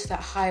we go to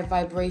that higher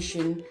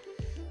vibration,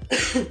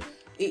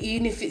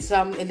 even if it's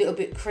a little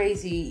bit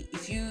crazy,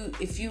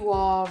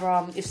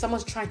 if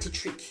someone's trying to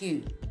trick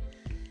you,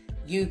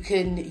 you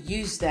can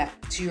use that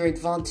to your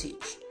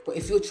advantage. But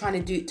if you're trying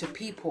to do it to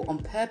people on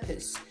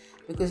purpose,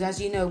 because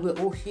as you know, we're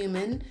all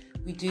human,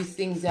 we do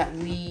things that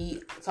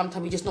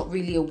sometimes we're just not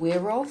really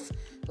aware of,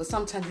 but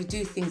sometimes we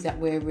do things that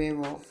we're aware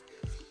of.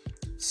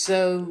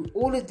 So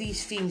all of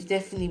these themes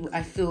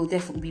I feel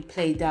definitely be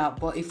played out.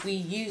 But if we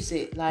use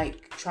it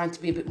like trying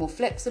to be a bit more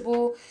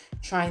flexible,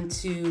 trying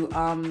to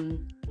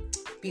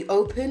be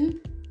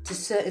open to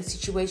certain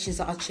situations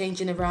that are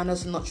changing around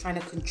us and not trying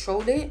to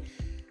control it,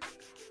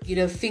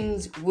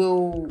 things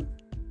will,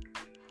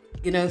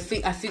 I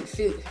feel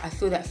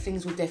that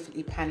things will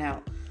definitely pan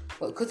out.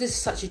 But because it's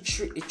such a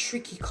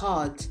tricky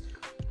card,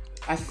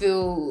 I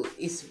feel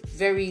it's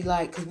very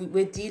because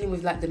we're dealing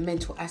with the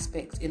mental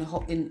aspects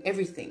in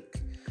everything.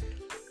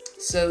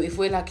 So if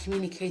we're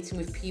communicating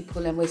with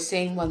people and we're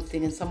saying one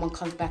thing and someone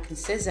comes back and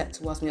says that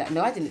to us, and we're like,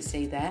 no, I didn't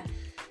say that.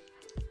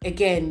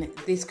 Again,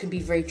 this can be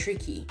very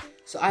tricky.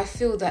 So I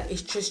feel that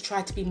it's just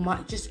try to be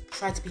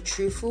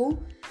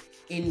truthful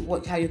in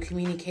how you're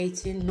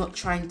communicating, not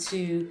trying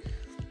to,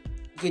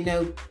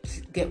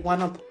 get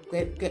one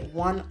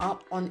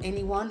up on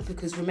anyone,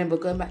 because remember,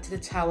 going back to the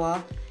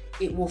Tower,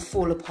 it will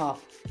fall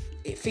apart.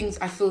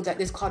 I feel that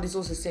this card is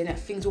also saying that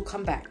things will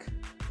come back.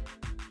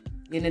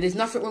 There's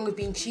nothing wrong with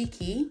being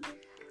cheeky,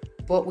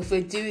 but if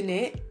we're doing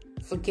it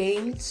for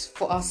gains,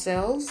 for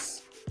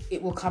ourselves,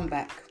 it will come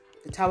back.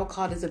 The Tower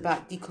card is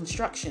about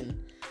deconstruction.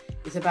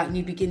 It's about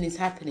new beginnings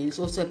happening. It's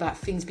also about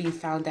things being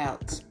found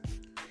out.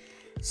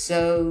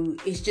 So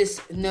it's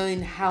just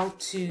knowing how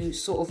to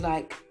sort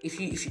of if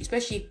you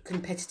especially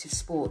competitive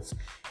sports,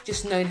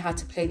 just knowing how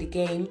to play the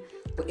game,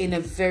 but in a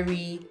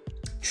very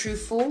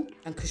truthful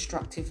and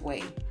constructive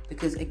way.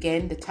 Because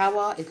again, the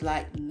Tower is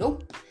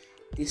nope,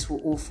 this will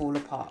all fall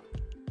apart.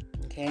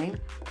 Okay.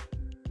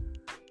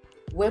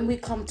 When we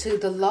come to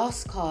the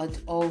last card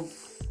of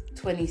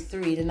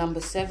 23, the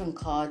number 7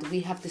 card, we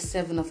have the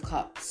 7 of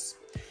Cups.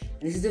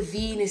 And this is the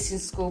Venus in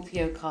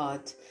Scorpio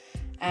card.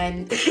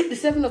 And the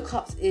 7 of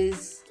Cups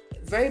is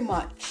very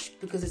much,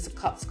 because it's a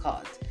Cups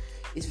card,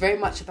 it's very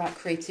much about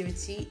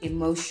creativity,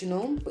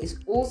 emotional, but it's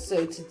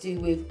also to do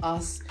with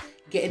us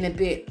getting a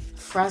bit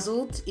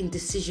frazzled in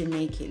decision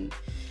making.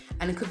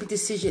 And it could be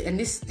decision, and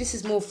this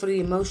is more for the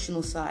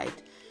emotional side.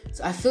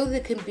 So I feel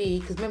there can be,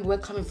 because remember, we're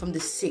coming from the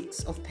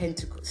 6 of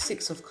Pentacles,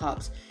 6 of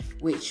Cups,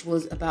 which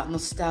was about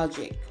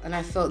nostalgic. And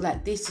I felt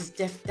that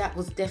that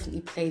was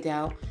definitely played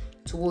out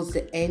towards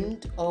the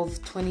end of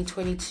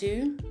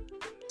 2022.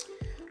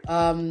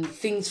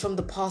 Things from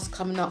the past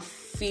coming up,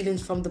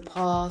 feelings from the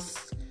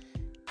past,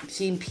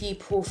 seeing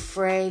people,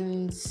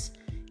 friends,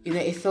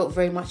 it felt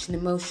very much an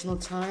emotional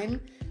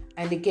time.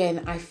 And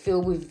again, I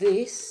feel with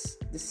this,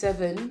 the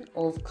 7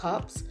 of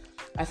Cups,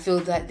 I feel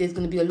that there's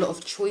going to be a lot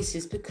of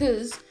choices,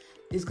 because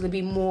there's going to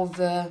be more of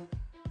a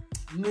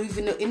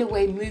moving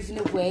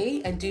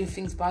away and doing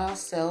things by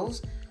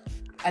ourselves.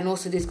 And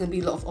also there's going to be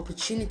a lot of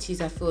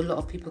opportunities I feel a lot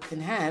of people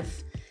can have.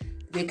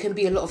 There can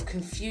be a lot of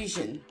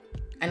confusion.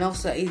 And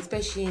also,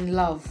 especially in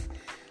love,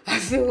 I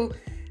feel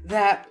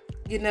that,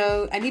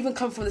 and even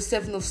come from the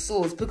 7 of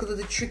Swords, because of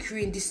the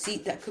trickery and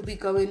deceit that could be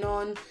going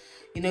on,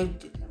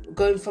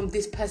 going from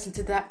this person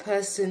to that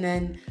person,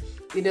 and,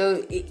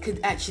 it could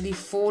actually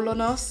fall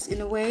on us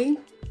in a way.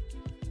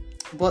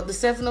 But the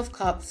 7 of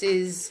Cups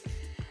is,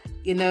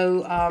 if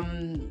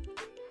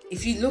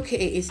you look at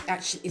it,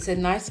 it's a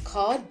nice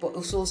card, but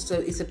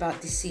it's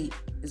about deceit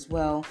as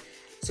well.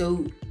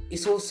 So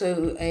it's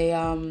also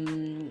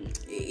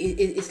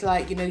it's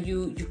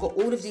you've got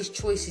all of these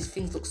choices.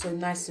 Things look so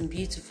nice and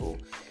beautiful,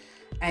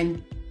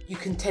 and you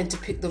can tend to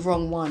pick the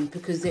wrong one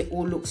because they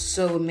all look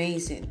so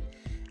amazing.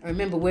 And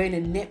remember, we're in a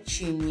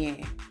Neptune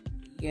year.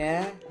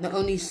 Yeah, not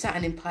only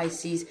Saturn in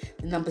Pisces,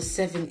 the number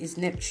 7 is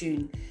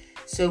Neptune.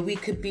 So we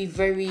could be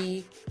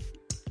very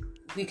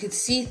we could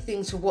see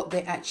things for what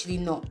they're actually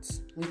not.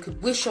 We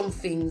could wish on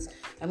things,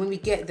 and when we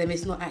get them,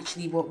 it's not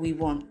actually what we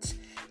want.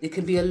 There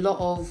can be a lot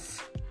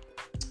of,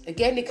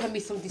 again, there can be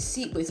some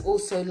deceit, but it's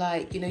also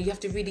like, you have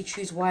to really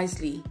choose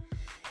wisely.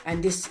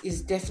 And this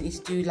is definitely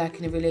to do like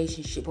in a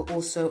relationship, but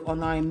also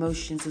on our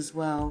emotions as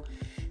well.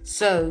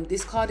 So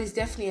this card is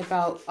definitely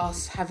about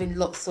us having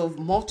lots of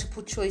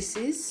multiple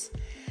choices,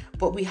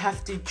 but we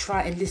have to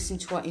try and listen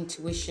to our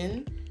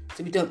intuition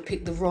so we don't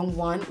pick the wrong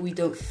one. We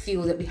don't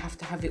feel that we have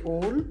to have it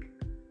all.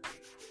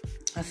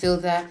 I feel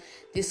that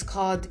this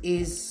card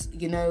is,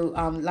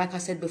 like I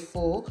said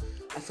before,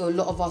 I feel a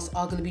lot of us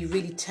are going to be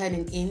really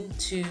turning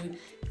into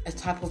a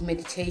type of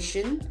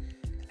meditation.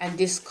 And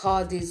this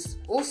card is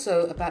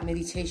also about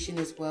meditation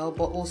as well,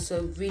 but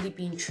also really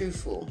being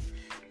truthful.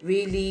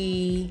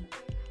 Really,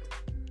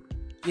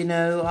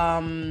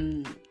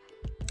 being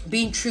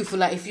truthful.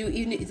 Like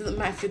it doesn't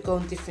matter if you go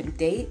on different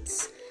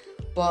dates,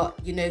 but,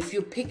 if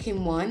you're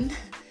picking one,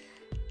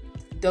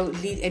 don't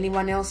lead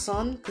anyone else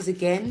on, because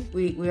again,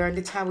 we're in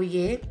the Tower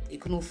year.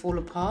 It can all fall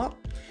apart.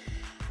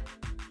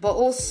 But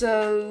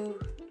also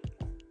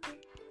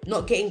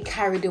not getting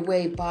carried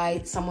away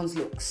by someone's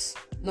looks,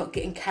 not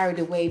getting carried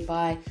away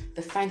by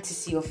the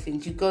fantasy of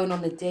things. You're going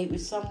on a date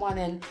with someone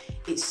and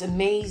it's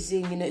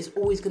amazing, it's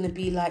always going to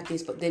be like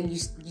this, but then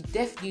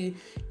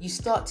you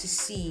start to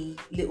see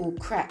little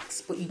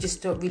cracks, but you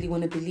just don't really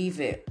want to believe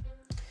it.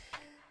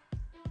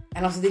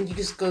 And after then you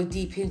just go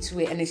deep into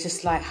it, and it's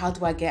just like, how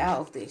do I get out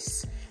of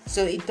this?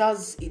 So it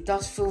does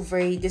feel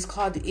this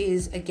card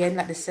is, again,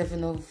 like the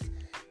Seven of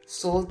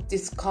Swords.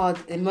 This card,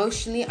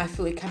 emotionally, I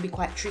feel it can be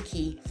quite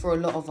tricky for a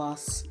lot of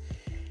us.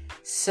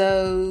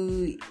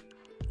 So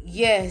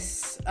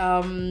yes,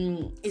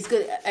 it's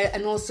good.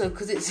 And also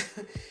because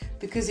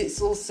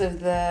it's also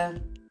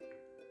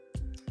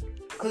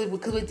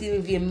because we're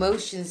dealing with the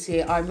emotions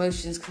here, our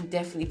emotions can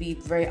definitely be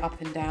very up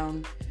and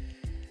down.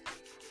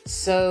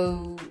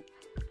 So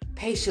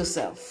pace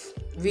yourself,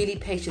 really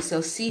pace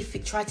yourself.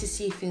 Try to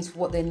see things for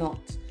what they're not.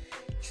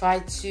 Try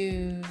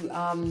to,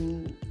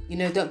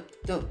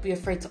 don't be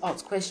afraid to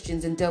ask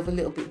questions and delve a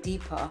little bit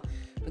deeper,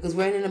 because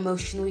we're in an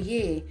emotional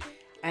year,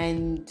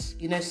 and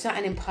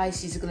Saturn in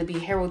Pisces is going to be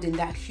heralding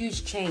that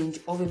huge change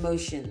of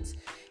emotions.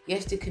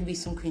 Yes, there can be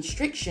some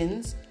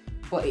constrictions,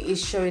 but it is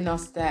showing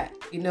us that,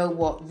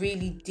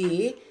 really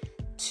dare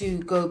to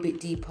go a bit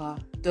deeper.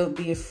 Don't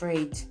be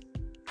afraid.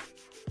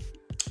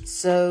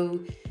 So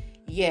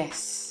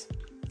yes,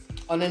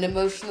 on an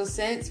emotional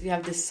sense, we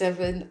have the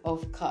Seven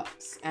of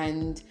Cups,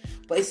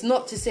 but it's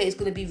not to say it's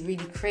going to be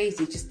really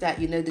crazy. It's just that,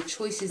 the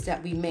choices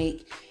that we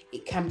make,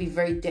 it can be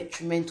very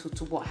detrimental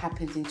to what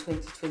happens in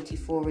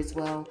 2024 as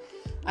well.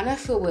 And I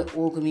feel we're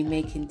all going to be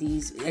making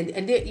these,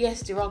 and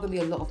yes, there are going to be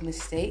a lot of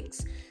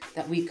mistakes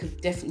that we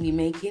could definitely be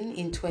making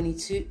in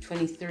 22,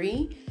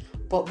 23,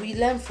 but we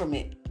learn from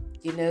it.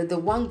 The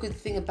one good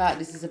thing about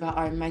this is about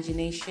our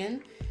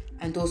imagination,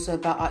 and also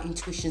about our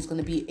intuition is going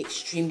to be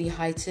extremely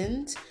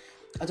heightened.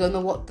 I don't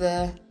know what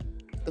the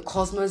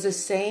cosmos are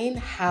saying,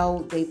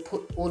 how they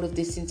put all of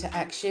this into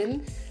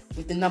action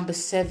with the number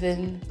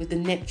 7, with the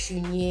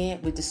Neptune year,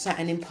 with the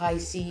Saturn in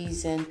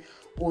Pisces, and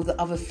all the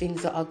other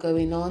things that are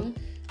going on.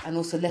 And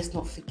also, let's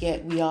not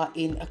forget, we are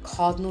in a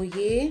cardinal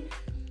year.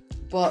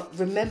 But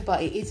remember,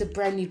 it is a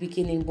brand new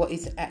beginning, what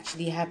is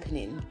actually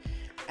happening.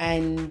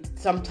 And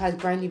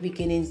sometimes brand new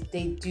beginnings,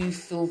 they do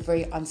feel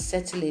very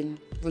unsettling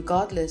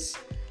regardless.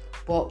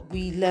 But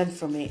we learn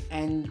from it,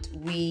 and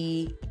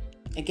we,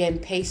 again,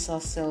 pace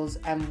ourselves,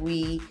 and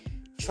we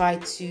try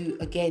to,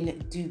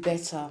 again, do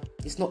better.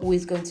 It's not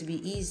always going to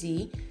be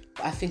easy,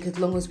 but I think as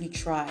long as we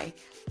try,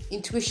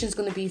 intuition is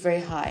going to be very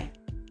high.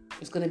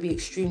 It's going to be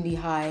extremely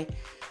high,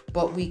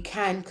 but we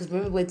can, because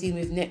remember, we're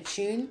dealing with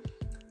Neptune,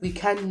 we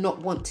can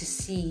not want to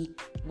see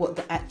what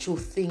the actual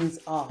things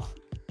are.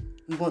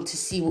 We want to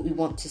see what we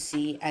want to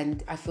see,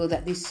 and I feel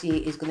that this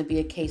year is going to be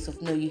a case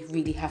of, no, you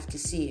really have to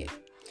see it.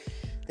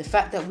 The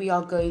fact that we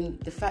are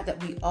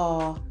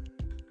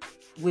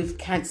with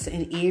Cancer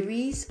and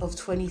Aries of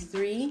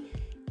 23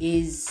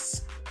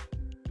 is,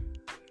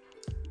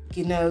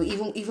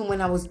 even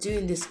when I was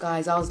doing this,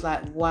 guys, I was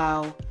like,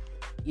 wow,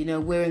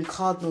 we're in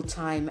cardinal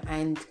time,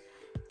 and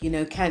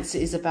Cancer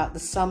is about the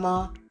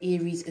summer,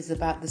 Aries is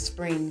about the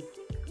spring.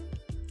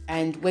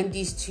 And when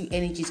these two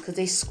energies, because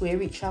they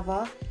square each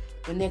other,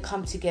 when they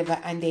come together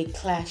and they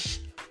clash,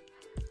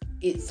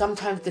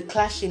 sometimes the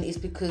clashing is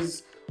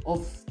because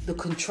of the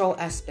control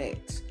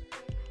aspect.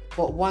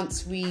 But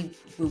once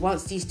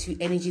these two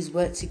energies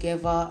work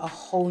together, a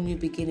whole new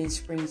beginning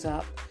springs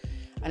up.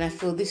 And I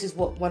feel this is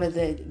what one of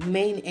the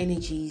main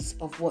energies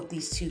of what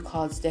these two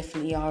cards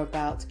definitely are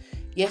about.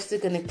 Yes, they're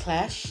going to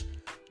clash,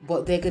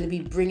 but they're going to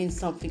be bringing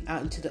something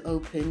out into the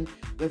open,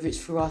 whether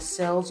it's through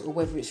ourselves or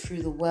whether it's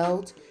through the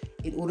world,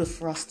 in order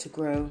for us to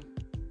grow.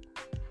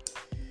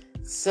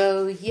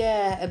 So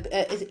yeah,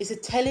 it's a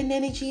telling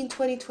energy in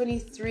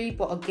 2023,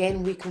 but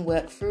again, we can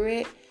work through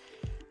it.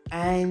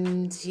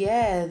 And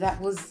yeah,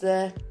 that was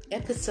the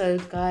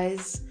episode,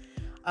 guys.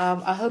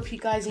 I hope you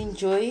guys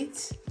enjoyed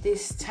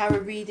this tarot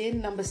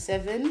reading, number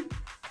 7.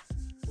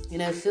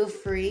 Feel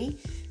free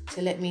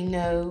to let me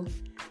know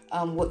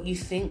what you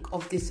think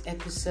of this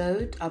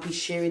episode. I'll be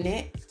sharing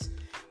it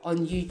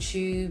on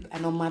YouTube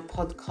and on my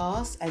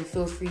podcast, and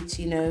feel free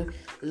to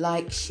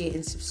like, share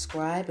and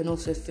subscribe, and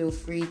also feel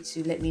free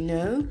to let me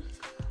know.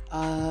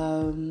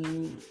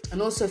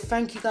 And also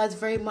thank you guys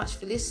very much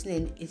for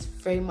listening. It's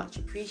very much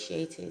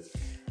appreciated,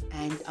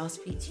 and I'll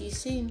speak to you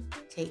soon.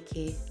 Take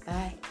care.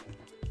 Bye.